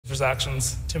his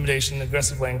actions, intimidation,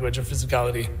 aggressive language, or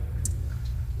physicality.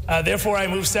 Therefore, I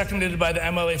move, seconded by the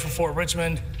MLA for Fort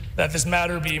Richmond, that this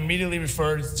matter be immediately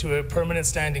referred to a permanent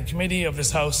standing committee of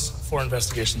this House for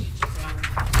investigation.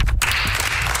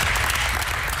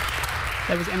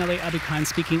 That was MLA Obby Khan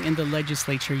speaking in the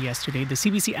legislature yesterday. The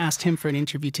CBC asked him for an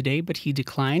interview today, but he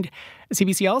declined. The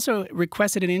CBC also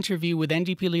requested an interview with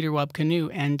NDP leader Wab Kinew,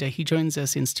 and he joins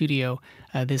us in studio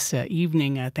this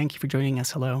evening. Thank you for joining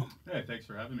us. Hello. Hey, thanks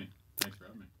for having me.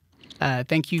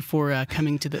 Thank you for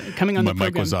coming on the program. My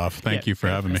mic was off. Thank you for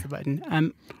having me. The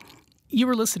button. You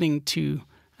were listening to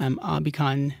Obby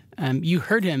Khan. You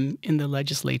heard him in the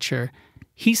legislature.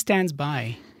 He stands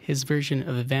by his version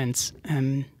of events.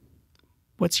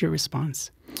 What's your response?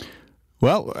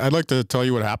 Well, I'd like to tell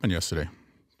you what happened yesterday.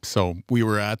 So we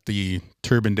were at the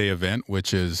Turban Day event,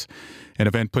 which is an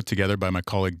event put together by my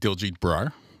colleague Diljit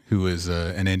Brar, who is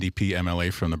an NDP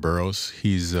MLA from the boroughs.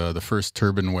 He's the first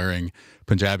turban-wearing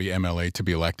Punjabi MLA to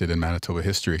be elected in Manitoba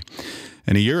history.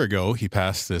 And a year ago, he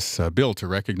passed this bill to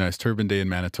recognize Turban Day in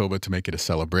Manitoba to make it a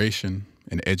celebration,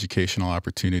 an educational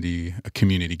opportunity, a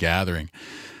community gathering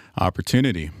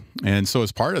opportunity. And so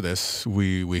as part of this,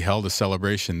 we held a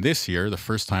celebration this year, the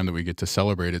first time that we get to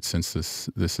celebrate it since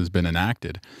this has been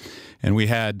enacted. And we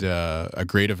had a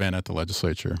great event at the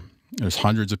legislature. There's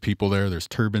hundreds of people there. There's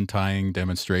turban tying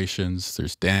demonstrations.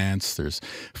 There's dance. There's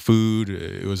food.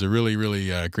 It was a really,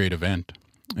 really great event.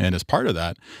 And as part of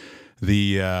that,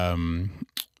 the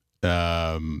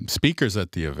speakers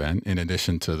at the event, in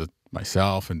addition to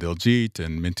myself and Diljit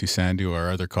and Mintu Sandhu,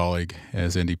 our other colleague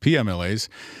as NDP MLAs,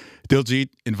 Diljit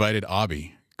invited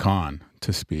Obby Khan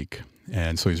to speak.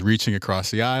 And so he's reaching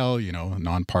across the aisle, a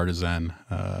non-partisan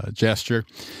gesture.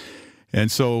 And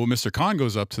so Mr. Khan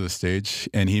goes up to the stage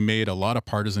and he made a lot of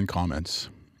partisan comments.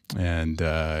 And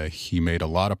he made a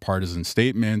lot of partisan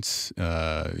statements.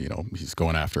 He's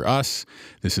going after us.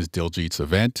 This is Diljit's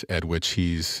event at which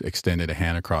he's extended a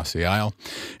hand across the aisle.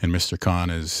 And Mr. Khan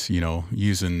is,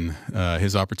 using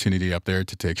his opportunity up there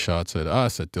to take shots at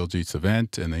us at Diljit's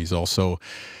event. And he's also,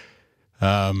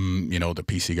 the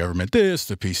PC government this,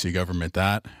 the PC government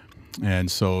that.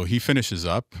 And so he finishes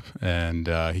up and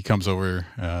he comes over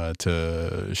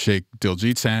to shake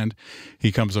Diljit's hand.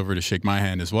 He comes over to shake my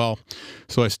hand as well.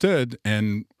 So I stood,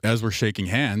 and as we're shaking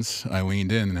hands, I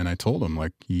leaned in and I told him,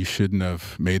 you shouldn't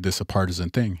have made this a partisan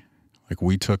thing.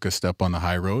 We took a step on the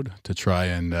high road to try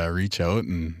and reach out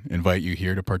and invite you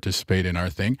here to participate in our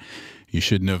thing. You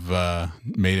shouldn't have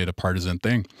made it a partisan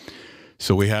thing.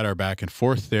 So we had our back and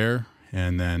forth there.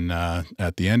 And then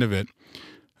at the end of it,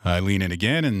 I lean in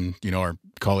again, and, our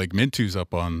colleague Mintu's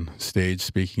up on stage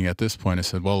speaking at this point. I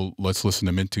said, well, let's listen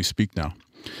to Mintu speak now.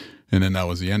 And then that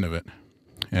was the end of it.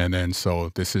 And then so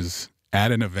this is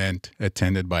at an event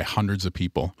attended by hundreds of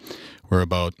people. We're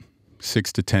about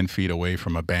 6 to 10 feet away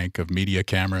from a bank of media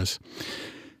cameras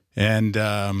and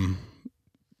a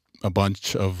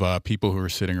bunch of people who are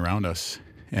sitting around us.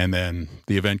 And then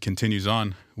the event continues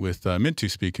on with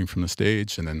Mintu speaking from the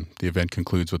stage, and then the event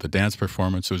concludes with a dance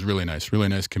performance. It was really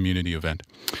nice community event.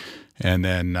 And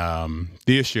then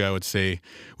the issue, I would say,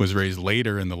 was raised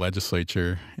later in the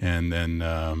legislature and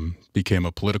then became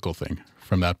a political thing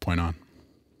from that point on.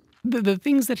 The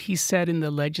things that he said in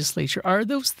the legislature, are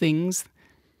those things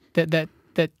that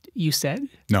you said?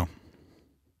 No.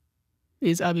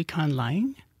 Is Obby Khan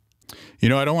lying? I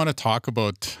don't want to talk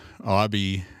about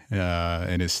Obby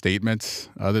in his statements,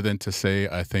 other than to say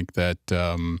I think that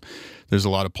there's a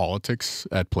lot of politics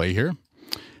at play here.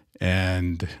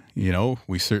 And,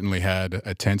 we certainly had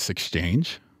a tense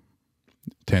exchange,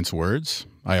 tense words.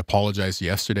 I apologized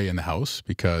yesterday in the House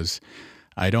because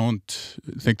I don't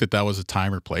think that was a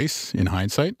time or place in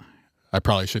hindsight. I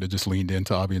probably should have just leaned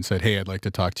into Obby and said, hey, I'd like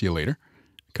to talk to you later.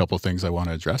 A couple of things I want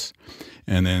to address,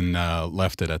 and then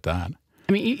left it at that.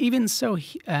 I mean, even so,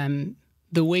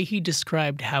 the way he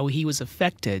described how he was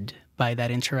affected by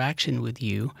that interaction with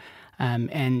you, and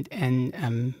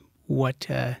what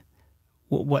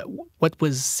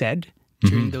was said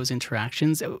during those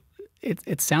interactions,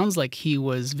 it sounds like he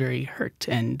was very hurt,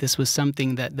 and this was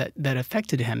something that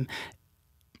affected him.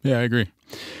 Yeah, I agree.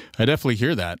 I definitely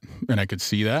hear that, and I could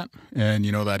see that, and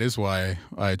that is why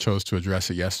I chose to address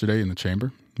it yesterday in the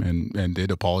chamber, and did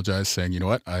apologize, saying,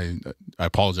 I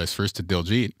apologize first to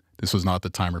Diljit. This was not the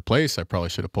time or place. I probably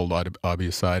should have pulled Obby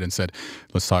aside and said,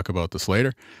 let's talk about this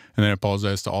later. And then I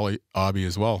apologized to Obby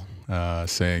as well,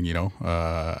 saying,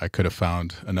 I could have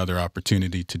found another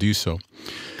opportunity to do so.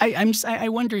 I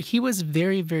wonder, he was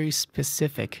very, very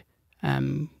specific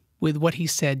with what he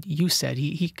said. You said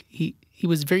he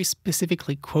was very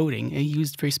specifically quoting and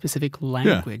used very specific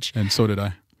language. Yeah, and so did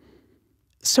I.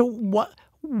 So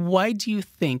Why do you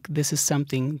think this is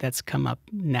something that's come up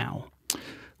now?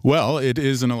 Well, it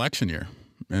is an election year,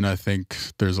 and I think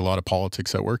there's a lot of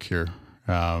politics at work here.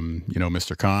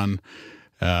 Mr. Khan,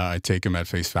 I take him at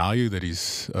face value that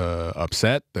he's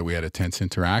upset, that we had a tense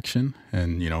interaction.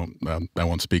 And, I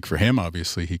won't speak for him.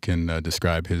 Obviously, he can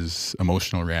describe his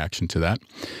emotional reaction to that.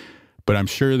 But I'm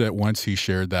sure that once he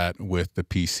shared that with the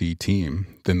PC team,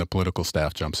 then the political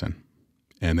staff jumps in.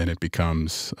 And then it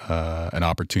becomes an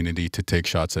opportunity to take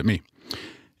shots at me.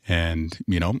 And,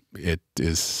 it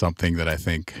is something that I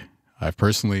think I've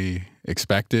personally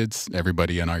expected,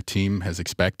 everybody on our team has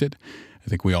expected. I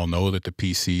think we all know that the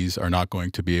PCs are not going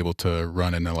to be able to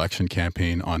run an election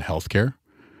campaign on healthcare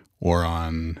or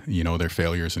on, their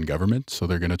failures in government. So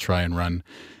they're going to try and run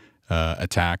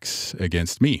attacks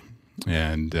against me.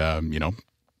 And,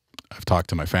 I've talked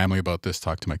to my family about this,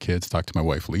 talked to my kids, talked to my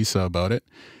wife, Lisa, about it.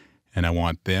 And I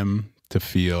want them to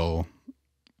feel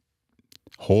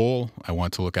whole. I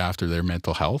want to look after their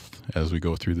mental health as we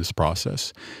go through this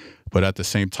process. But at the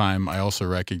same time, I also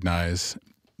recognize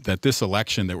that this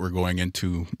election that we're going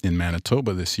into in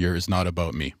Manitoba this year is not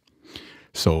about me.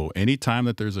 So anytime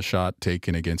that there's a shot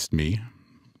taken against me,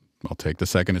 I'll take the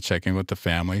second to check in with the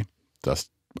family, dust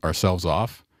ourselves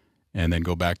off, and then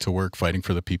go back to work fighting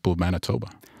for the people of Manitoba.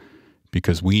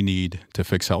 Because we need to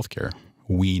fix healthcare.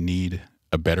 We need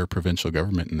a better provincial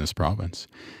government in this province.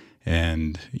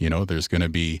 And, there's going to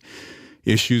be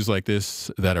issues like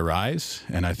this that arise,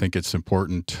 and I think it's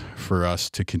important for us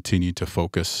to continue to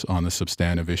focus on the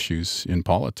substantive issues in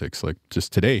politics. Like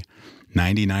just today,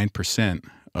 99%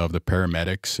 of the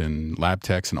paramedics and lab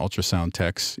techs and ultrasound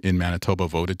techs in Manitoba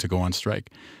voted to go on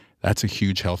strike. That's a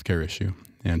huge healthcare issue,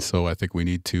 and so I think we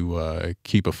need to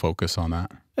keep a focus on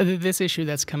that. This issue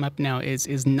that's come up now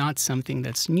is not something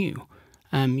that's new.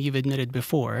 You've admitted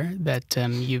before that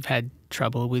you've had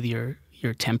trouble with your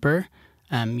temper,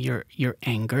 your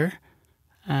anger.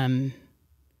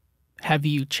 Have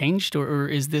you changed, or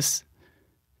is this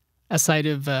a side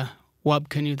of Wab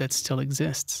Kinew that still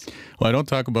exists? Well, I don't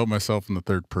talk about myself in the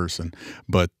third person,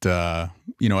 but I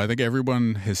think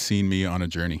everyone has seen me on a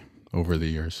journey over the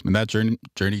years, and that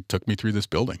journey took me through this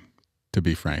building. To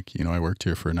be frank, I worked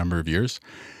here for a number of years,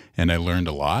 and I learned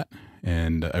a lot,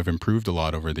 and I've improved a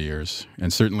lot over the years.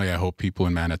 And certainly, I hope people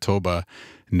in Manitoba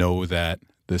know that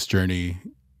this journey,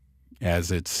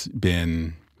 as it's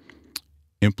been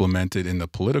implemented in the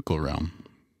political realm,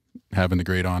 having the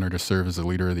great honor to serve as the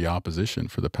leader of the opposition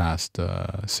for the past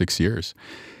 6 years,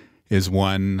 is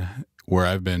one where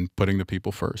I've been putting the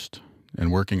people first and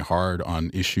working hard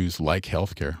on issues like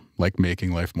healthcare, like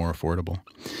making life more affordable.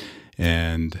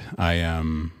 And I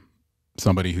am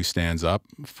somebody who stands up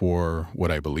for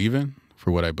what I believe in,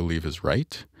 for what I believe is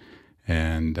right.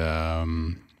 And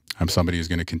I'm somebody who's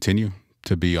going to continue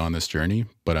to be on this journey,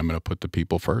 but I'm going to put the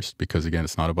people first because, again,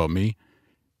 it's not about me.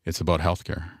 It's about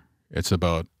healthcare. It's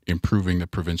about improving the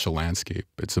provincial landscape.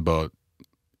 It's about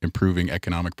improving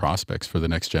economic prospects for the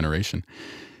next generation.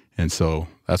 And so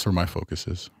that's where my focus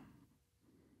is.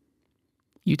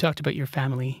 You talked about your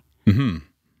family. Mm-hmm.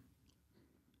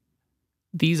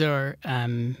 These are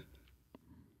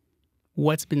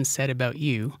what's been said about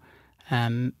you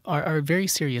are very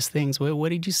serious things. What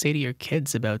did you say to your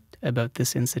kids about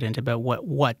this incident, about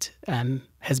what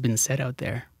has been said out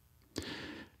there?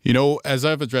 As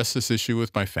I've addressed this issue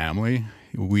with my family,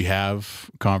 we have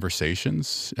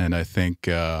conversations, and I think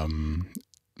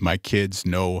my kids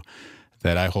know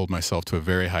that I hold myself to a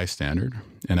very high standard,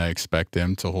 and I expect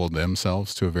them to hold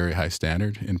themselves to a very high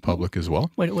standard in public as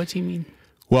well. What do you mean?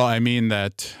 Well, I mean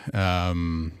that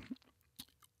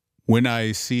when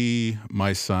I see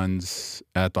my sons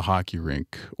at the hockey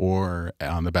rink or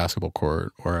on the basketball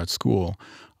court or at school,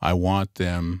 I want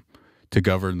them to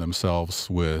govern themselves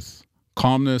with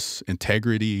calmness,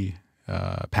 integrity,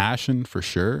 passion for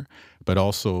sure, but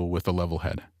also with a level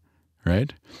head,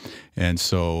 right? And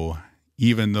so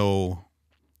even though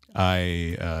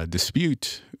I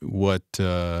dispute what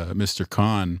Mr.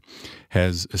 Khan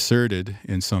has asserted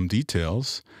in some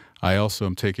details, I also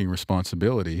am taking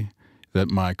responsibility that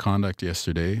my conduct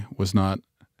yesterday was not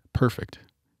perfect.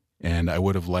 And I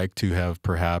would have liked to have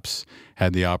perhaps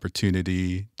had the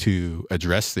opportunity to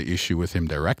address the issue with him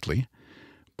directly,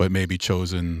 but maybe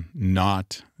chosen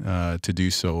not to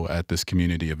do so at this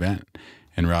community event,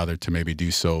 and rather to maybe do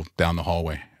so down the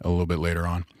hallway a little bit later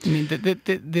on. I mean,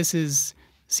 this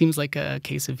seems like a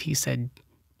case of he said.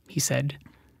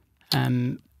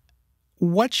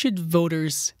 What should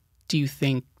voters, do you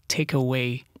think, take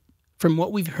away from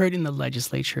what we've heard in the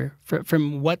legislature,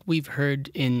 from what we've heard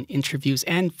in interviews,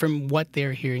 and from what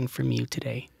they're hearing from you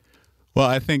today? Well,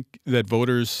 I think that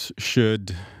voters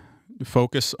should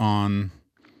focus on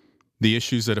the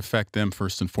issues that affect them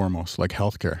first and foremost, like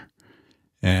healthcare.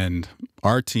 And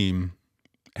our team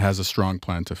has a strong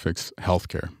plan to fix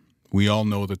healthcare. We all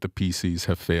know that the PCs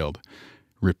have failed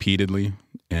repeatedly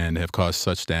and have caused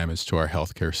such damage to our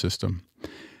healthcare system.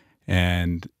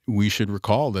 And we should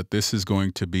recall that this is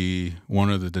going to be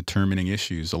one of the determining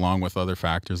issues, along with other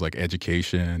factors like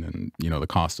education and, the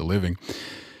cost of living.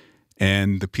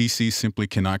 And the PC simply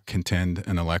cannot contend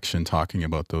an election talking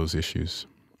about those issues.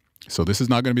 So this is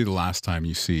not going to be the last time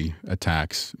you see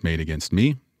attacks made against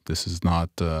me. This is not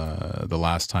the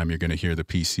last time you're going to hear the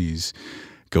PCs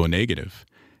go negative.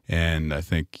 And I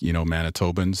think,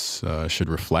 Manitobans should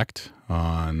reflect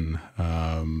on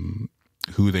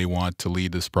who they want to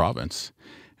lead this province.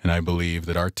 And I believe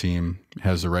that our team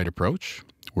has the right approach.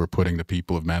 We're putting the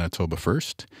people of Manitoba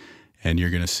first. And you're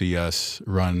going to see us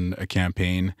run a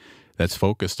campaign that's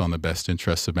focused on the best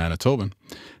interests of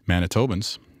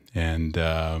Manitobans. And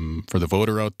for the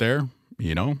voter out there,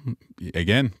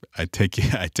 again, I take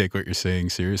what you're saying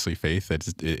seriously, Faith.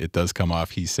 It does come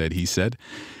off he said.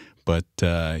 But,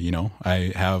 I'm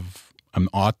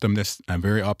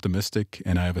very optimistic,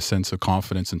 and I have a sense of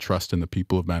confidence and trust in the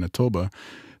people of Manitoba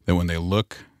that when they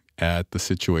look at the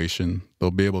situation, they'll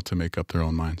be able to make up their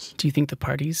own minds. Do you think the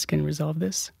parties can resolve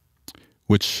this?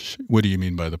 What do you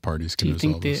mean by the parties can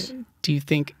resolve this? Do you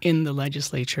think in the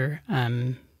legislature,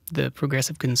 the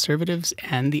Progressive Conservatives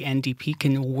and the NDP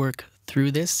can work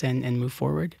through this and move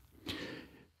forward?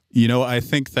 I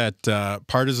think that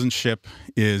partisanship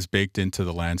is baked into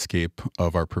the landscape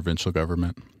of our provincial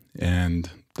government, and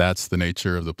that's the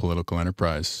nature of the political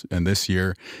enterprise. And this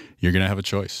year, you're going to have a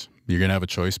choice. You're going to have a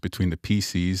choice between the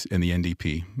PCs and the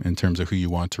NDP in terms of who you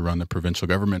want to run the provincial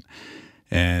government.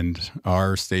 And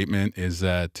our statement is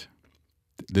that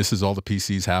this is all the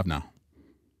PCs have now.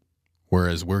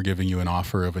 Whereas we're giving you an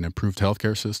offer of an improved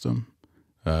healthcare system,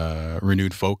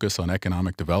 renewed focus on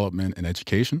economic development and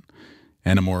education,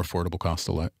 and a more affordable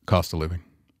cost of living.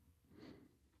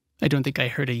 I don't think I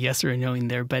heard a yes or a no in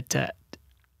there, but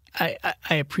I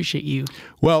appreciate you.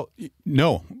 Well,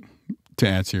 no. To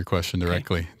answer your question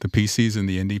directly, okay. The PCs and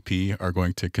the NDP are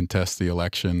going to contest the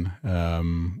election.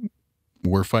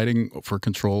 We're fighting for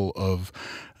control of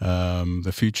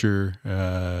the future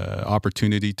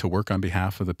opportunity to work on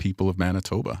behalf of the people of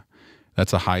Manitoba.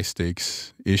 That's a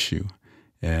high-stakes issue.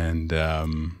 And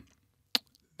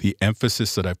the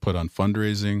emphasis that I put on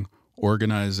fundraising,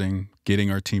 organizing, getting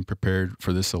our team prepared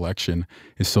for this election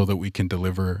is so that we can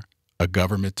deliver a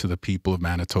government to the people of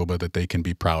Manitoba that they can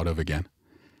be proud of again.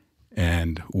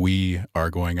 And we are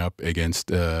going up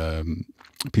against a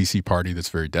PC party that's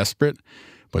very desperate,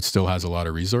 but still has a lot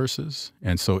of resources.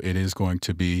 And so it is going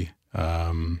to be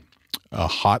a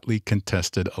hotly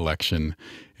contested election,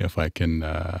 if I can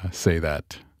say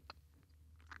that.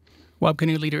 Wab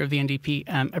Kinew, leader of the NDP,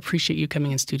 appreciate you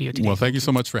coming in studio today. Well, thank you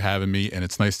so much for having me, and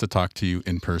it's nice to talk to you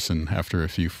in person after a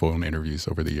few phone interviews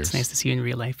over the years. It's nice to see you in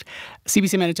real life.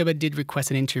 CBC Manitoba did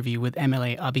request an interview with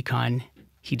MLA Obby Khan.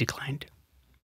 He declined.